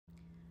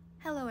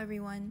Hello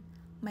everyone,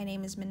 my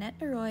name is Menitte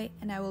Eroy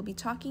and I will be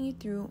talking you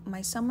through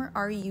my summer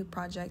REU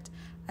project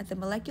at the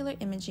Molecular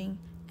Imaging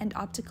and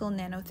Optical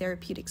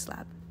Nanotherapeutics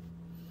Lab.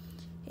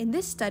 In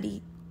this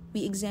study,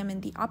 we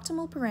examined the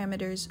optimal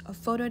parameters of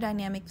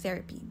photodynamic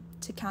therapy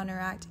to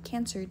counteract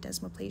cancer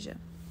desmoplasia.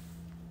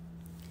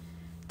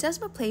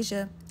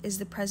 Desmoplasia is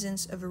the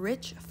presence of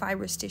rich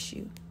fibrous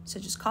tissue,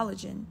 such as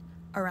collagen,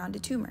 around a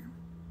tumor.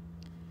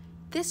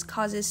 This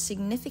causes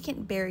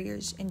significant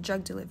barriers in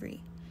drug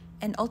delivery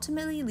and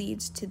ultimately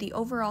leads to the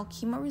overall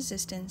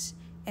chemoresistance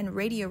and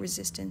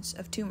radioresistance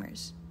of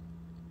tumors.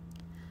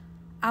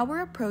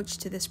 Our approach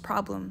to this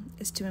problem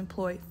is to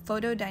employ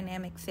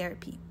photodynamic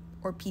therapy,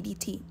 or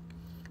PDT,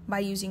 by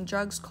using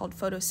drugs called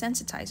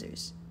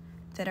photosensitizers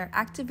that are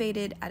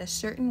activated at a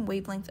certain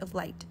wavelength of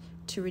light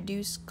to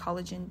reduce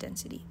collagen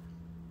density,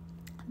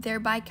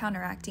 thereby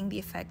counteracting the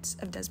effects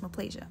of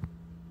desmoplasia.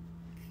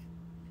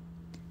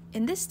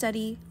 In this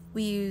study,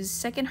 we use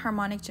second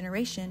harmonic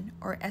generation,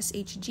 or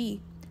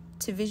SHG,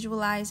 to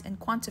visualize and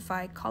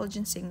quantify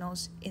collagen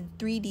signals in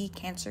 3D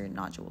cancer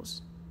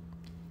nodules.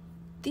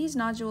 These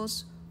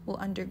nodules will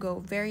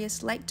undergo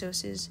various light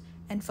doses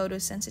and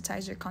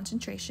photosensitizer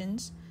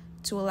concentrations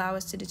to allow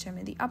us to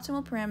determine the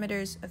optimal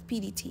parameters of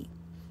PDT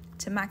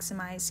to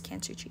maximize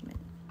cancer treatment.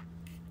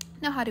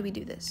 Now, how do we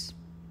do this?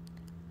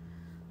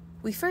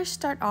 We first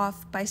start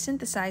off by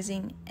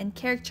synthesizing and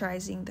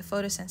characterizing the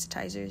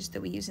photosensitizers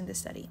that we use in this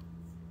study.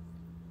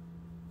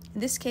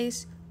 In this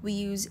case, we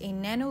use a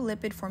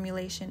nanolipid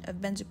formulation of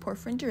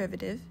benzoporphyrin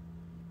derivative,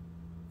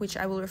 which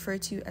I will refer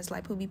to as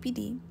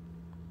lipo-BPD,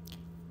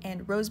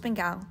 and rose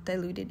bengal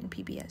diluted in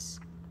PBS.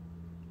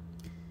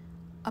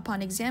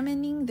 Upon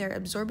examining their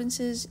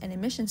absorbances and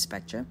emission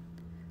spectra,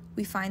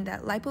 we find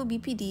that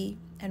lipo-BPD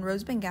and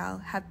rose bengal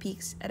have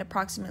peaks at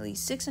approximately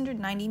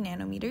 690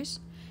 nanometers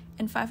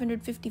and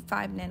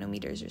 555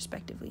 nanometers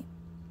respectively.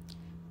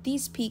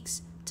 These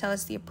peaks tell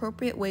us the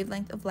appropriate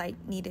wavelength of light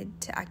needed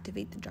to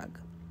activate the drug.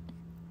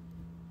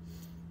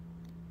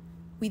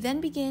 We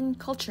then begin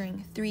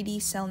culturing 3D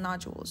cell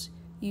nodules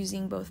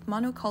using both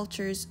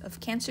monocultures of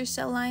cancer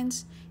cell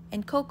lines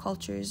and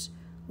co-cultures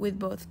with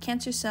both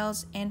cancer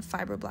cells and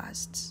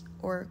fibroblasts,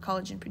 or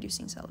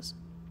collagen-producing cells.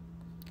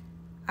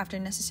 After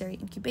necessary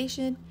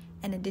incubation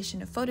and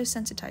addition of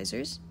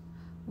photosensitizers,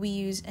 we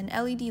use an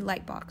LED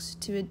light box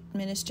to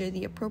administer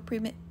the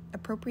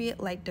appropriate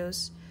light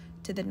dose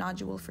to the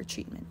nodule for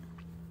treatment.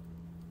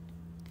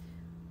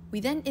 We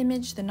then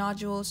image the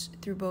nodules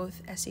through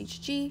both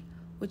SHG,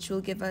 which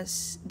will give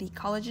us the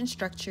collagen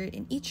structure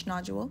in each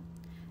nodule,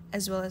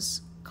 as well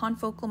as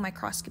confocal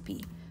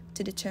microscopy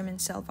to determine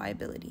cell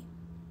viability.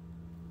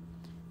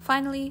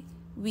 Finally,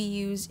 we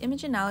use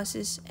image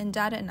analysis and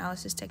data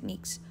analysis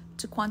techniques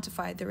to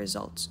quantify the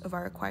results of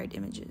our acquired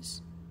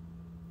images.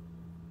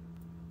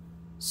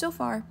 So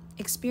far,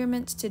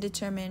 experiments to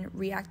determine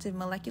reactive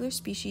molecular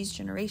species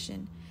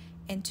generation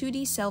and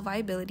 2D cell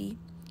viability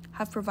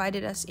have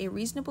provided us a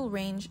reasonable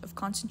range of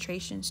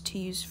concentrations to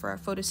use for our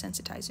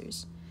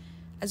photosensitizers,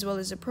 as well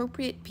as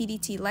appropriate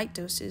PDT light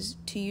doses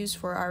to use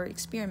for our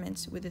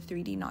experiments with the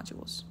 3D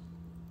nodules.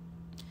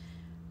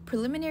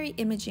 Preliminary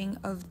imaging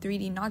of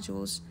 3D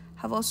nodules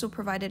have also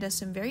provided us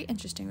some very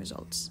interesting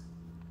results.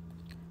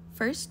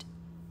 First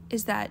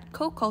is that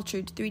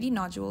co-cultured 3D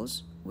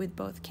nodules with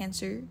both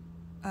cancer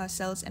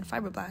cells and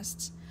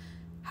fibroblasts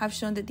have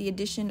shown that the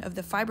addition of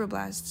the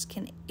fibroblasts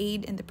can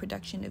aid in the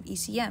production of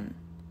ECM,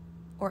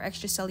 or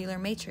extracellular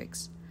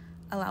matrix,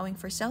 allowing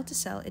for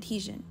cell-to-cell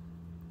adhesion.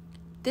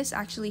 This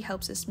actually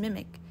helps us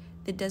mimic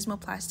the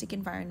desmoplastic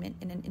environment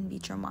in an in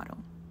vitro model.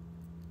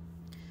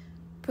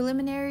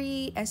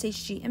 Preliminary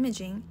SHG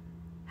imaging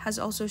has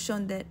also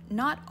shown that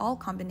not all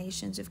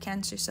combinations of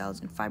cancer cells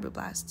and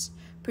fibroblasts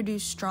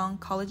produce strong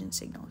collagen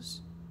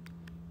signals.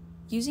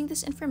 Using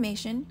this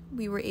information,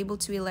 we were able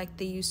to elect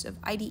the use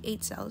of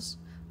ID8 cells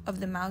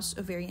of the mouse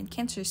ovarian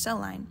cancer cell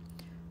line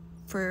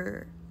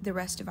for the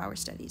rest of our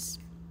studies.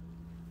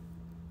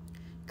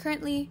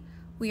 Currently,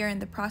 we are in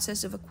the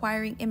process of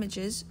acquiring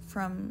images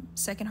from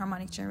second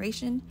harmonic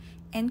generation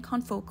and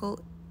confocal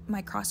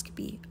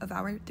microscopy of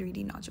our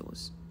 3D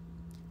nodules,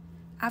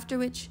 after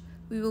which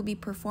we will be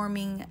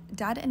performing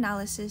data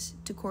analysis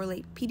to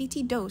correlate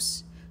PDT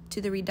dose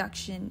to the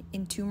reduction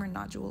in tumor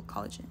nodule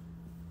collagen.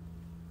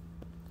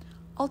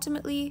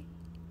 Ultimately,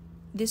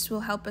 this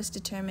will help us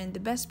determine the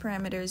best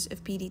parameters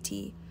of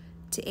PDT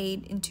to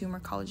aid in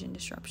tumor collagen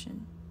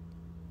disruption.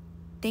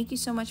 Thank you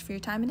so much for your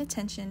time and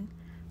attention.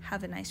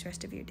 Have a nice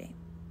rest of your day.